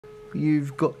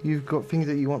you've got things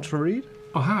that you want to read,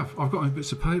 I have. I've got my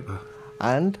bits of paper.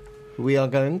 and we are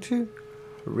going to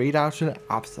read out an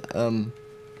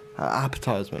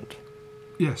advertisement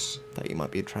Yes. that you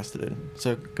might be interested in.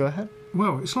 So go ahead.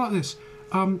 Well, it's like this.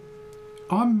 I'm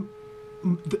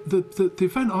the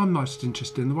event I'm most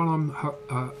interested in, the one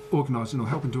I'm organising or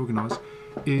helping to organise,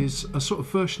 is a sort of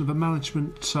version of a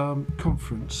management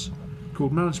conference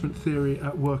called Management Theory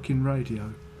at Work in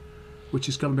Radio, which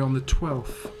is going to be on the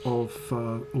 12th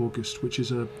of August, which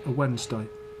is a Wednesday.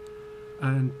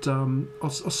 And I'll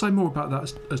say more about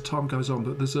that as time goes on.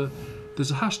 But there's a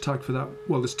hashtag for that.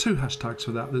 Well, there's two hashtags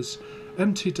for that. There's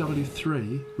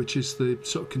MTW3, which is the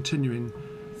sort of continuing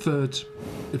third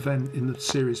event in the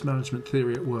series Management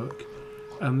Theory at Work,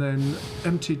 and then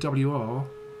MTWR,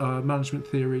 Management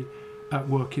Theory at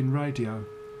Work in Radio.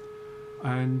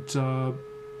 And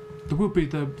there will be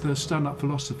the stand-up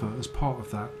philosopher as part of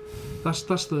that. That's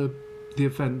the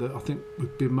event that I think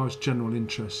would be of most general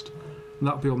interest, and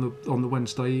that'll be on the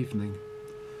Wednesday evening.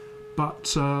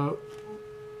 But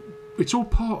it's all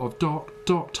part of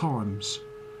Dark Times,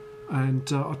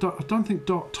 and I don't think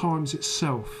Dark Times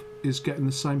itself is getting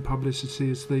the same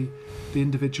publicity as the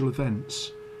individual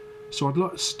events. So I'd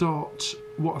like to start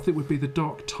what I think would be the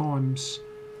Dark Times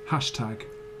hashtag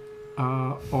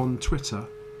on Twitter,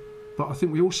 but I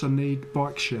think we also need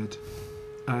Bike Shed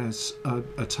as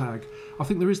a tag. I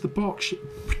think there is the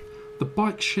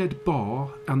Bike Shed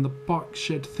Bar and the Bike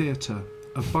Shed Theatre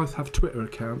both have Twitter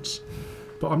accounts,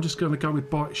 but I'm just going to go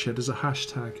with Bike Shed as a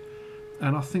hashtag.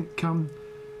 And I think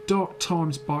Dark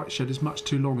Times Bike Shed is much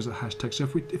too long as a hashtag, so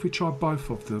if we try both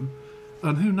of them,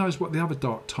 and who knows what the other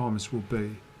Dark Times will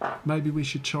be, maybe we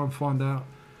should try and find out.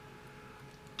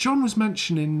 John was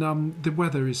mentioning the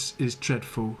weather is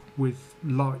dreadful, with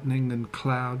lightning and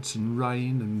clouds and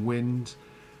rain and wind.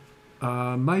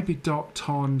 Maybe Dark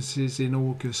Times is in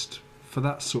August for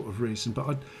that sort of reason,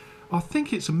 but I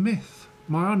think it's a myth.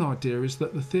 My own idea is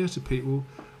that the theatre people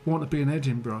want to be in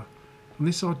Edinburgh, and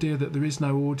this idea that there is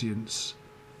no audience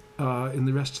in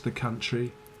the rest of the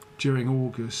country during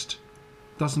August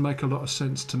doesn't make a lot of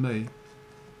sense to me.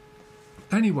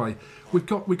 Anyway, we've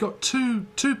got two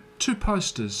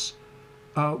posters.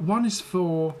 One is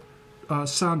for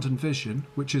Sound and Vision,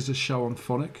 which is a show on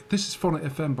Phonic. This is Phonic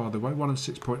FM, by the way,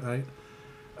 106.8.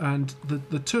 And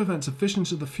the two events are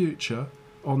Visions of the Future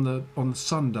on the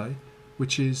Sunday,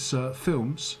 which is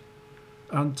films,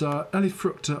 and Ellie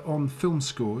Fruchter on film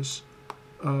scores.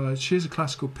 She is a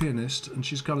classical pianist, and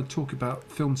she's going to talk about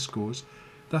film scores.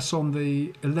 That's on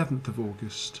the 11th of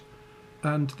August.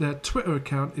 And their Twitter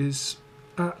account is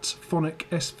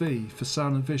 @PhonicSV for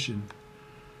Sound and Vision.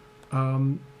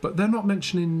 But they're not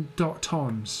mentioning Dark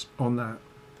Times on that.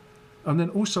 And then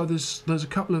also there's a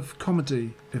couple of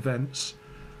comedy events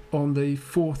on the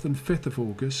 4th and 5th of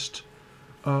August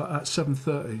at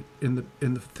 7:30 in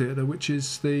the theatre, which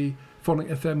is the Phonic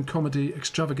FM Comedy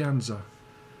Extravaganza.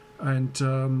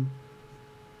 And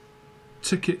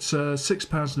tickets are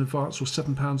 £6 in advance or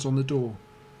 £7 on the door.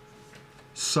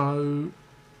 So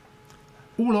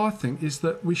all I think is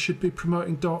that we should be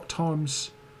promoting Dark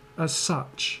Times as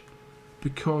such,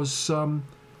 because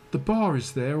the bar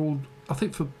is there all, I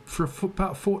think, for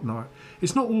about a fortnight.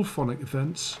 It's not all Phonic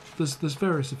events. There's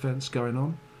various events going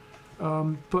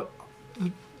on, but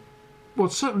well,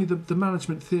 certainly the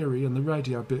management theory and the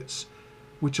radio bits,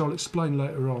 which I'll explain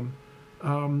later on.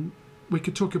 We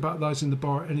could talk about those in the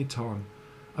bar at any time,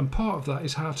 and part of that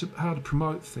is how to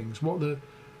promote things, what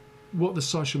the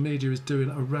social media is doing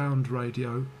around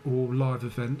radio or live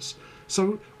events.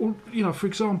 So, for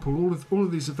example, all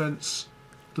of these events,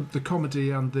 the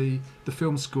comedy and the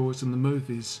film scores and the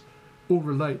movies, all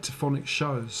relate to Phonic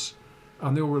shows,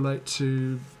 and they all relate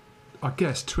to, I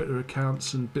guess, Twitter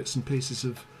accounts and bits and pieces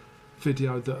of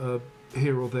video that are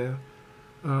here or there.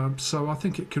 So I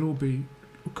think it can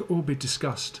all be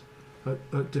discussed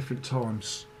at different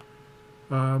times.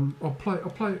 I'll play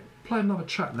another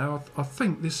track now. I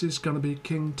think this is going to be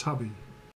King Tubby.